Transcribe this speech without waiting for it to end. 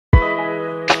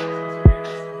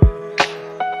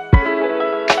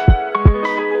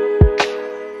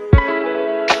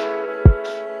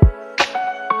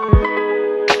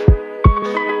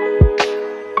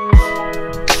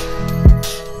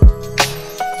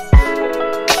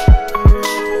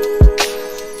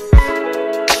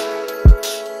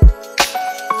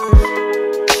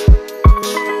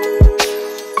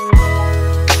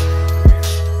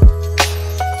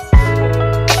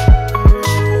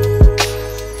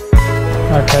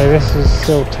Okay, this is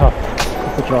still tough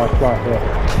with the dry fly here.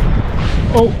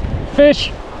 Oh, fish!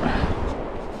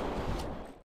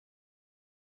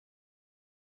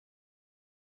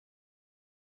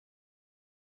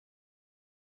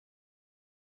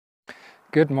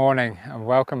 Good morning and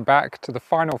welcome back to the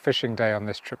final fishing day on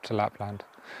this trip to Lapland.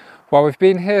 While we've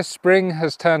been here, spring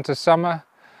has turned to summer,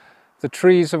 the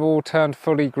trees have all turned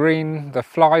fully green, the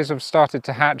flies have started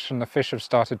to hatch and the fish have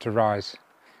started to rise.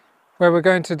 Where we're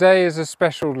going today is a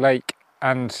special lake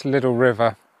and little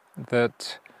river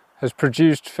that has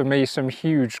produced for me some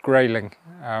huge grayling.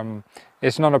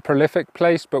 It's not a prolific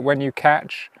place, but when you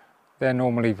catch, they're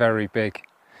normally very big.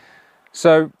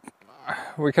 So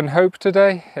we can hope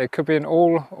today. It could be an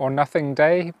all or nothing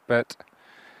day, but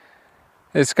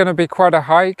it's going to be quite a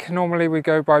hike. Normally we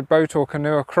go by boat or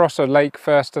canoe across a lake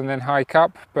first and then hike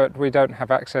up, but we don't have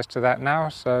access to that now,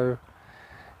 so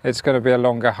it's going to be a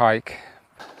longer hike.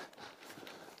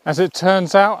 As it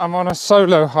turns out, I'm on a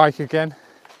solo hike again.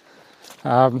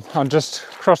 I'm just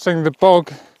crossing the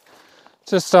bog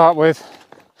to start with,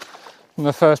 and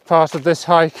the first part of this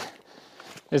hike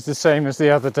is the same as the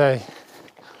other day.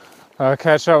 I'll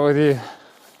catch up with you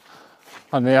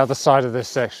on the other side of this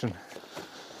section.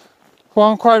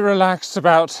 Well, I'm quite relaxed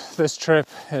about this trip.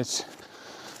 It's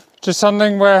just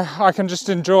something where I can just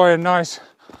enjoy a nice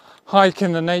hike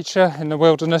in the nature, in the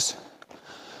wilderness.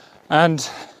 And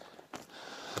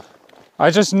I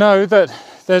just know that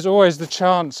there's always the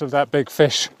chance of that big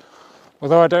fish,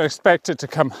 although I don't expect it to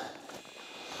come.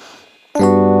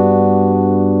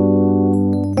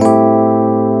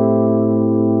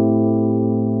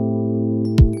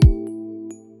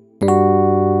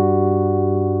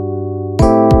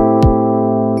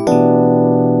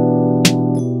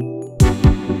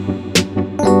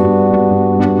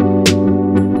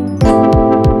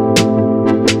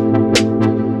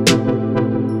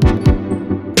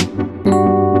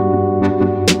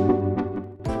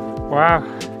 Wow,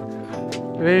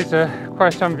 these are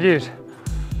quite some views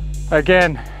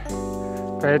again,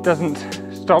 but it doesn't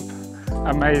stop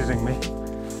amazing me.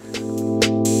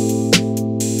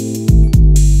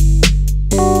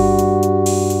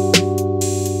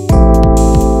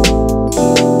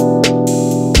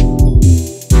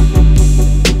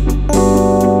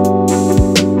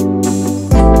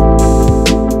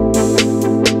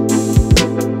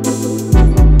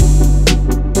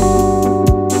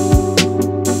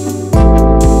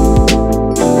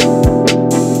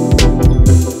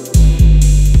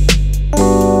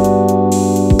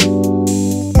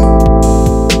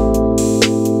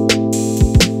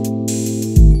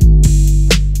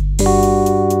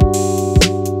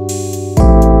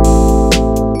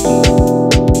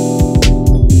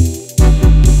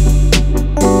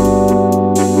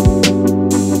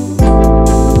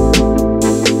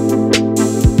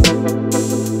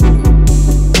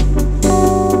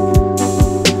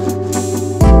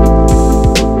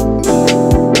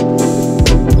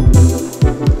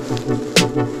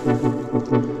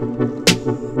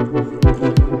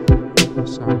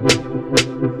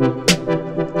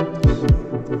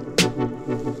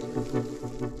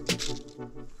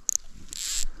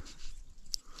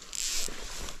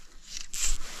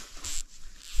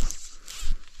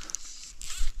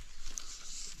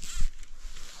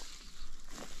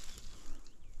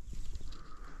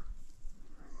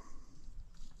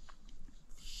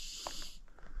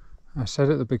 I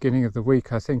said at the beginning of the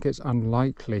week, I think it's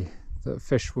unlikely that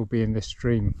fish will be in this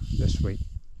stream this week.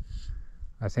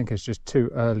 I think it's just too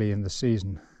early in the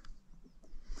season.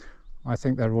 I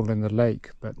think they're all in the lake,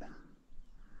 but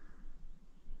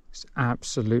it's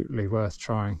absolutely worth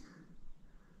trying.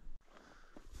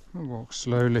 I'll walk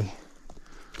slowly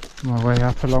my way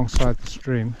up alongside the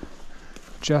stream,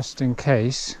 just in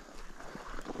case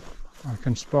I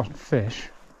can spot fish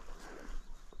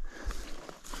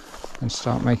and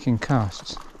start making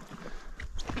casts.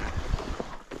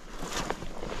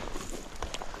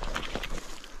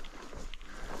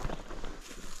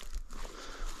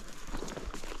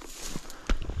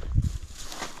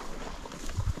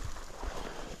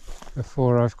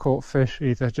 Before I've caught fish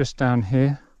either just down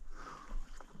here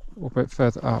or a bit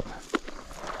further up.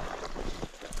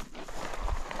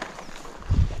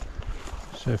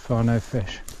 So far no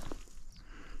fish.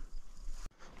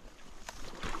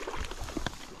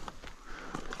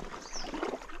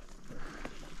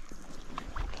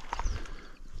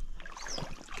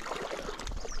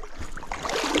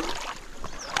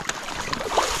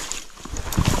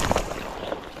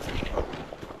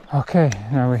 Okay,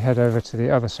 now we head over to the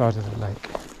other side of the lake.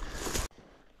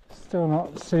 Still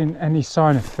not seen any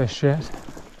sign of fish yet.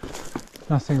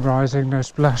 Nothing rising, no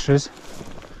splashes.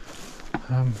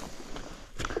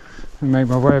 make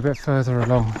my way a bit further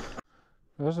along.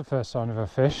 There was the first sign of a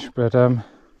fish, but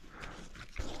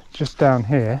just down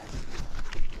here,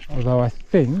 although I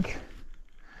think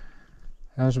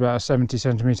that was about a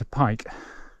 70cm pike.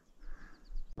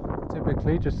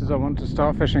 Typically, just as I want to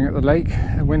start fishing at the lake,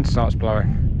 the wind starts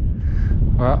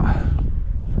blowing. Well,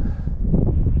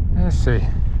 let's see.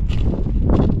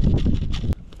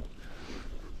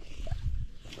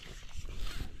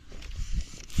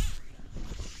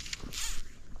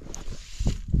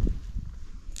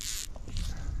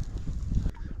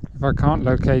 If I can't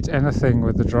locate anything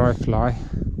with the dry fly,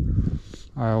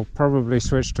 I'll probably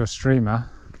switch to a streamer.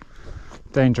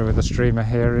 Danger with a streamer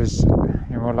here is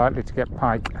you're more likely to get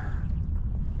pike.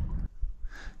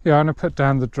 Yeah, I'm going to put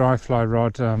down the dry fly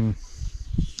rod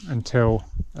until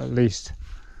at least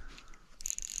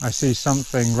I see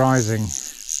something rising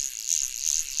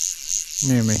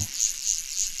near me.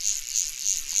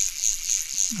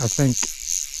 I think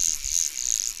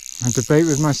I debate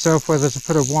with myself whether to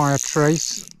put a wire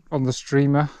trace on the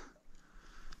streamer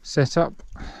setup.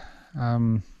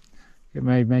 It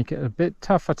may make it a bit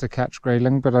tougher to catch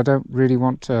grayling, but I don't really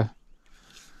want to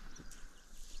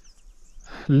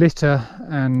litter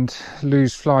and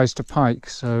lose flies to pike,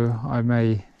 so I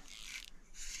may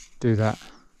do that.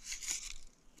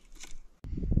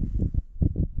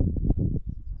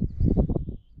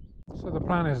 So the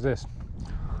plan is this.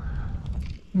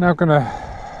 Now going to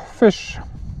fish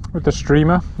with the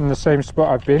streamer in the same spot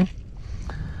I've been,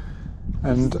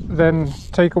 and then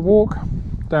take a walk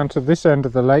down to this end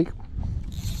of the lake,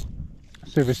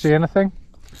 see if we see anything,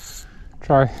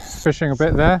 try fishing a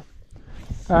bit there,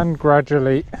 and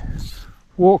gradually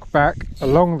walk back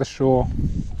along the shore,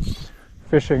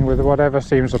 fishing with whatever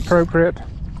seems appropriate,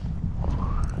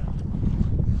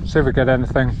 see if we get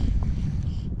anything.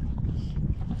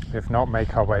 If not,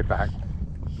 make our way back.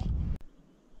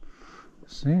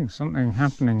 Seeing something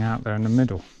happening out there in the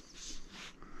middle.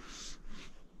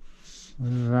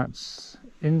 Whether that's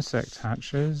insect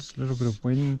hatches, a little bit of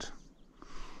wind,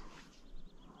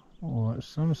 or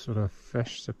some sort of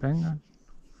fish sipping, I'm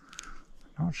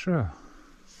not sure.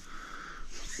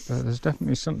 But there's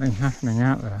definitely something happening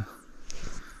out there.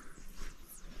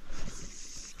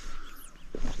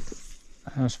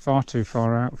 That's far too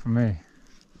far out for me.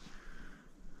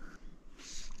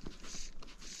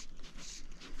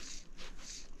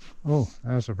 Oh,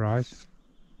 there's a rise,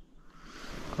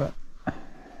 but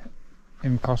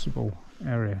impossible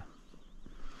area.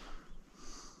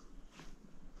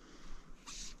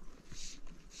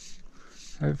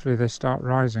 Hopefully they start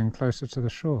rising closer to the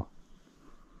shore.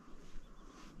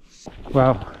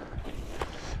 Well,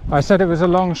 I said it was a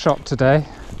long shot today,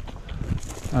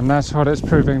 and that's what it's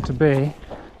proving to be,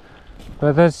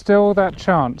 but there's still that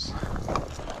chance.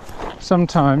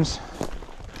 Sometimes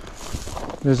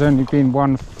there's only been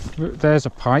one. There's a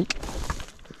pike.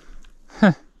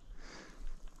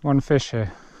 One fish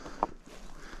here.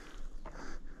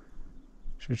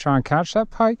 Should we try and catch that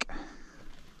pike?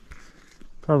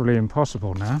 Probably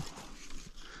impossible now.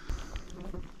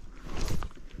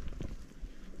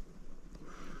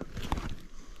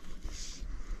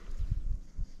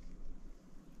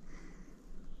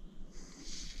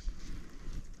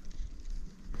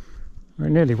 We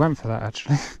nearly went for that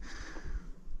actually.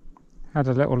 Had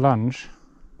a little lunge.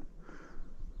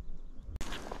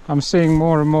 I'm seeing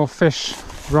more and more fish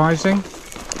rising,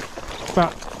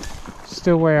 but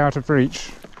still way out of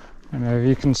reach. You know,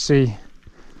 you can see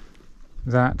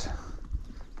that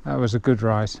was a good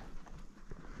rise.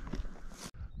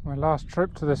 My last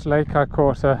trip to this lake, I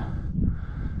caught a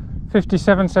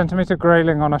 57cm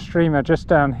grayling on a streamer just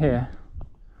down here.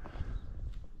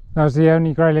 That was the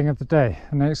only grayling of the day.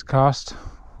 The next cast,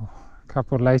 a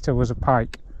couple later, was a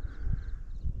pike.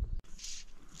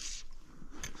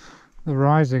 The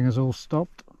rising has all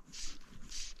stopped.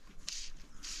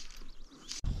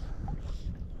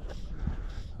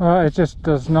 It just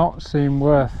does not seem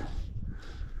worth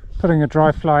putting a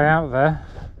dry fly out there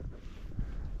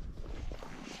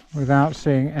without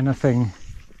seeing anything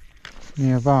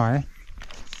nearby.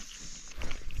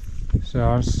 So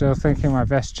I'm still thinking my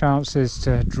best chance is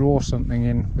to draw something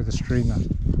in with a streamer.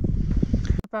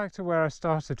 Back to where I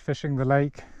started fishing the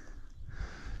lake.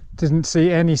 Didn't see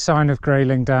any sign of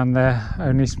grayling down there,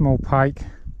 only small pike.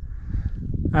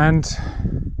 And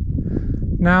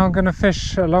now I'm going to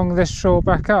fish along this shore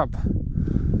back up.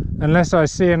 Unless I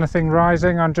see anything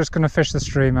rising, I'm just going to fish the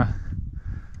streamer.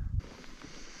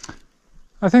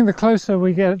 I think the closer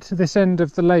we get to this end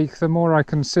of the lake, the more I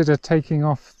consider taking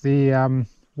off the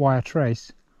wire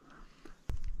trace.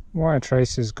 Wire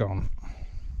trace is gone.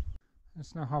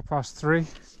 It's now 3:30.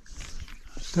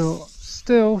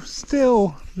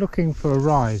 Still looking for a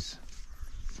rise.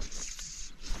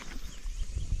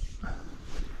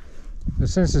 But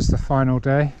since it's the final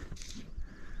day,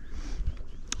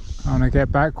 I want to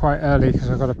get back quite early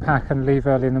because I've got to pack and leave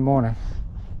early in the morning.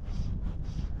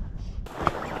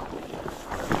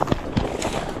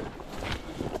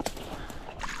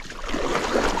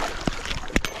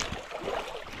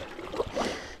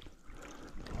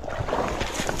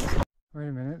 Wait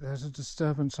a minute, there's a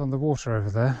disturbance on the water over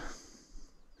there.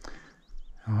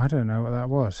 Oh, I don't know what that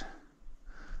was.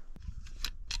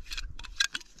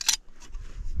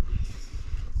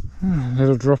 A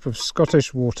little drop of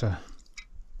Scottish water.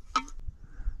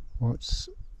 What's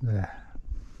there?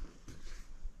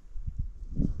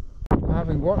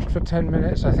 Having watched for 10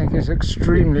 minutes, I think it's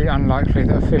extremely unlikely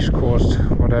that a fish caused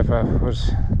whatever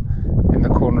was in the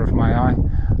corner of my eye.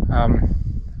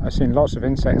 I've seen lots of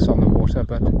insects on the water,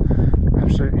 but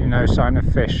absolutely no sign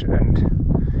of fish,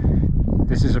 and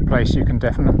this is a place you can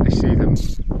definitely see them.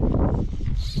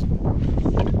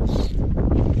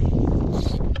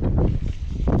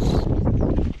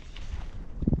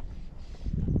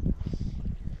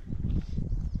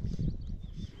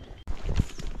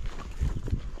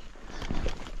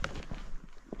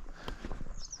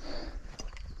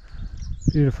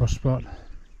 Beautiful spot.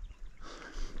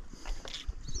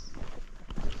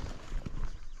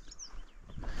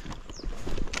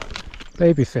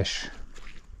 Baby fish.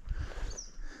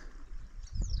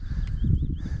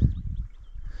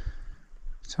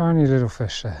 Tiny little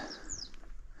fish there.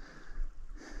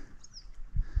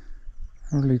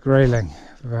 Only grayling,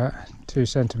 about 2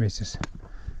 centimeters.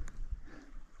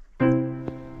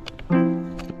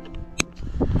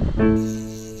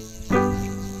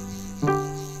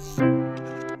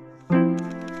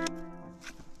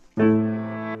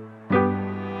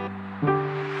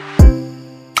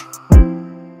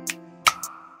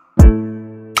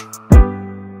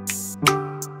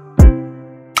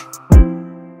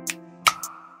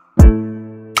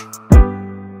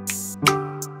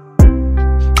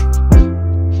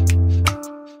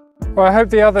 Well, I hope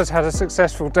the others had a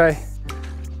successful day.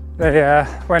 They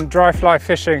went dry fly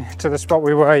fishing to the spot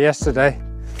we were yesterday.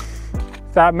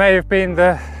 That may have been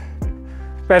the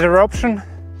better option,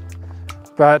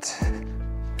 but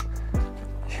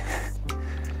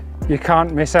you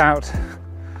can't miss out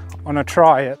on a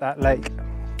try at that lake.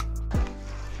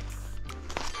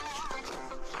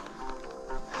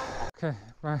 Okay,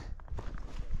 bye.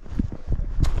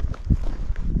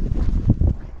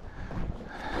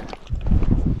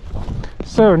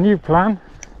 So, new plan.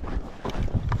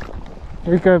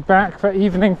 We go back for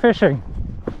evening fishing.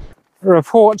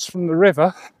 Reports from the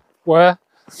river were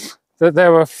that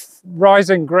there were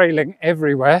rising grayling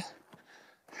everywhere.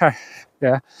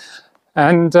 Yeah,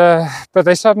 and but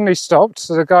they suddenly stopped,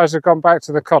 so the guys have gone back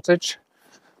to the cottage,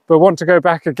 but want to go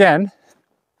back again.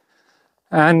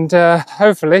 And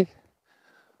hopefully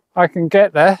I can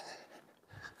get there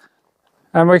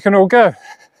and we can all go.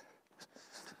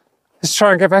 Let's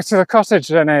try and get back to the cottage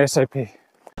then ASAP.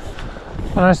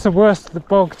 And that's the worst of the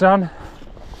bog done.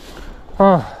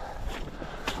 Oh,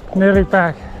 nearly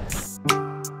back.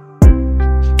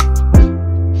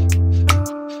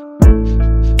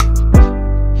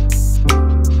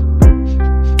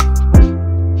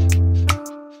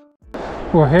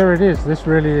 Well, here it is. This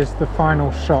really is the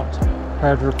final shot. I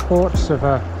had reports of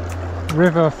a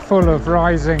river full of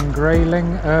rising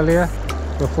grayling earlier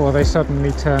before they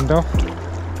suddenly turned off.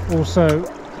 Also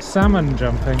salmon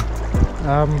jumping.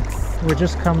 We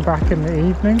just come back in the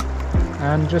evening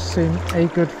and just seen a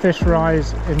good fish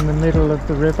rise in the middle of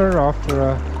the river after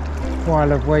a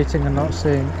while of waiting and not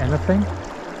seeing anything.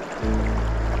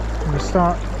 We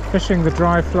start fishing the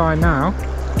dry fly now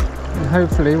and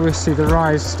hopefully we'll see the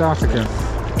rise start again.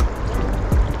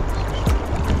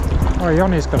 Oh,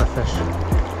 Yoni's got a fish.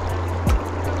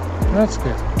 That's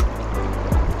good.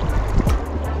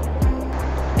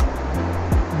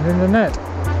 And in the net.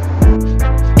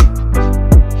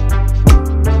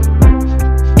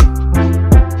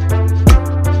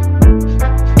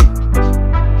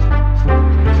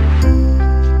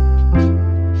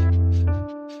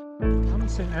 I haven't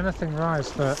seen anything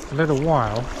rise for a little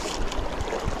while,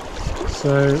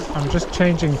 so I'm just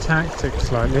changing tactics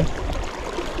slightly.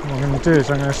 What I'm going to do is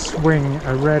I'm going to swing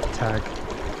a red tag.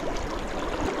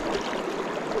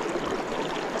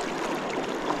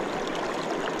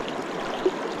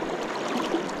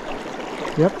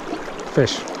 Yep,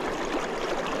 fish.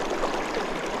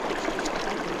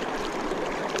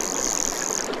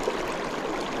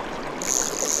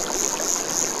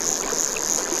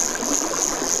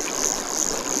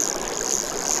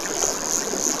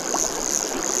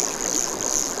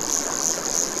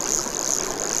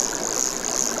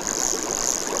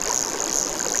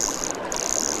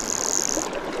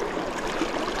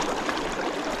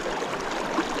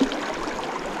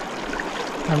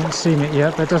 Haven't seen it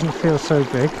yet, but it doesn't feel so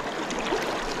big.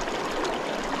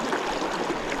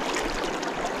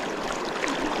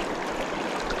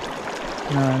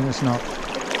 No, it's not.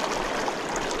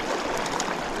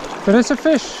 But it's a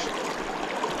fish.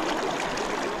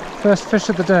 First fish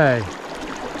of the day.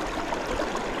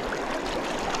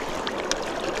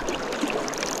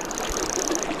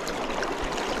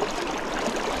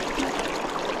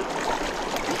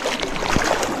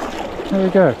 There we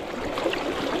go.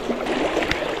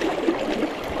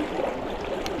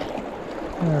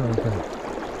 There we go.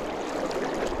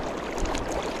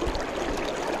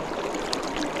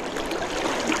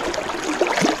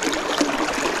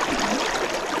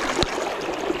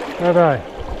 Bye-bye.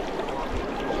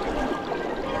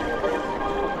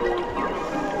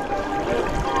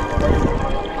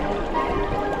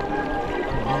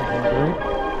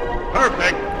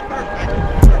 Perfect.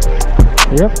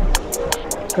 Yep,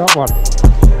 got one.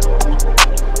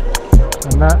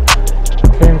 And that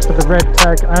came to the red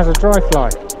tag as a dry fly.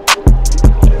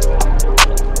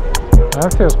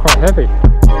 That feels quite heavy.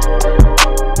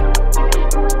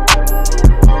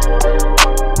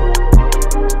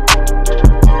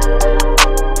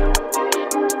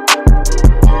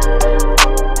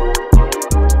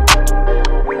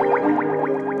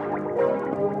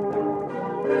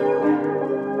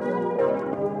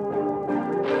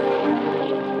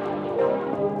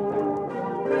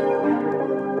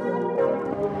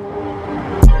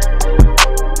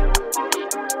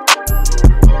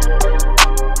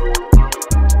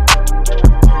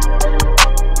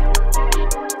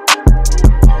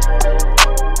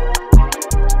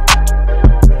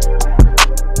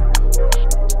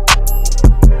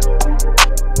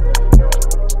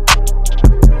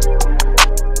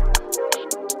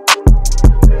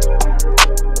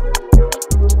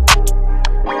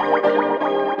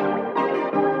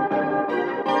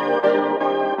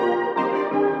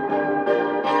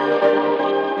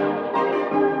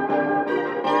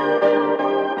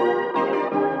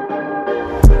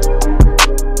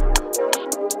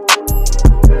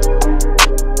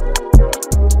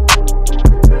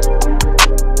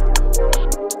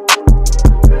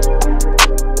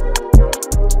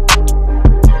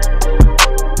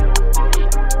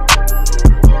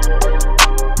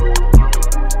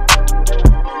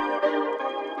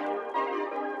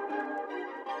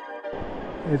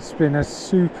 It's been a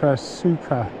super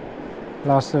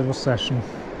last little session.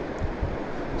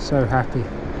 So happy.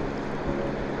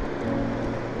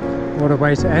 What a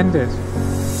way to end it.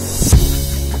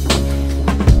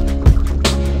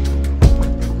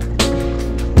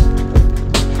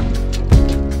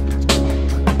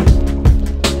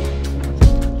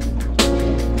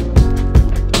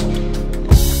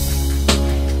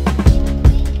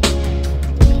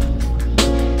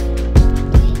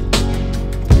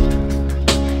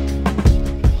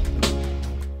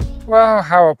 Well,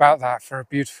 how about that for a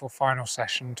beautiful final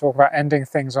session? Talk about ending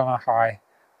things on a high.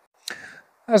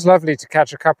 It was lovely to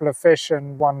catch a couple of fish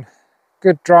and one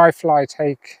good dry fly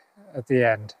take at the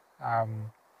end.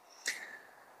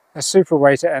 A super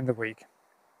way to end the week.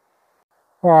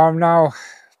 Well, I'm now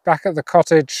back at the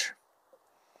cottage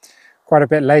quite a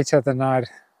bit later than I'd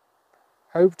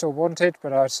hoped or wanted,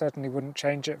 but I certainly wouldn't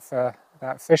change it for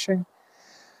that fishing.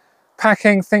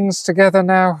 Packing things together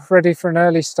now, ready for an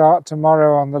early start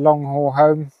tomorrow on the long haul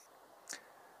home.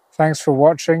 Thanks for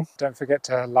watching. Don't forget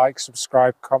to like,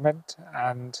 subscribe, comment,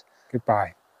 and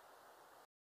goodbye.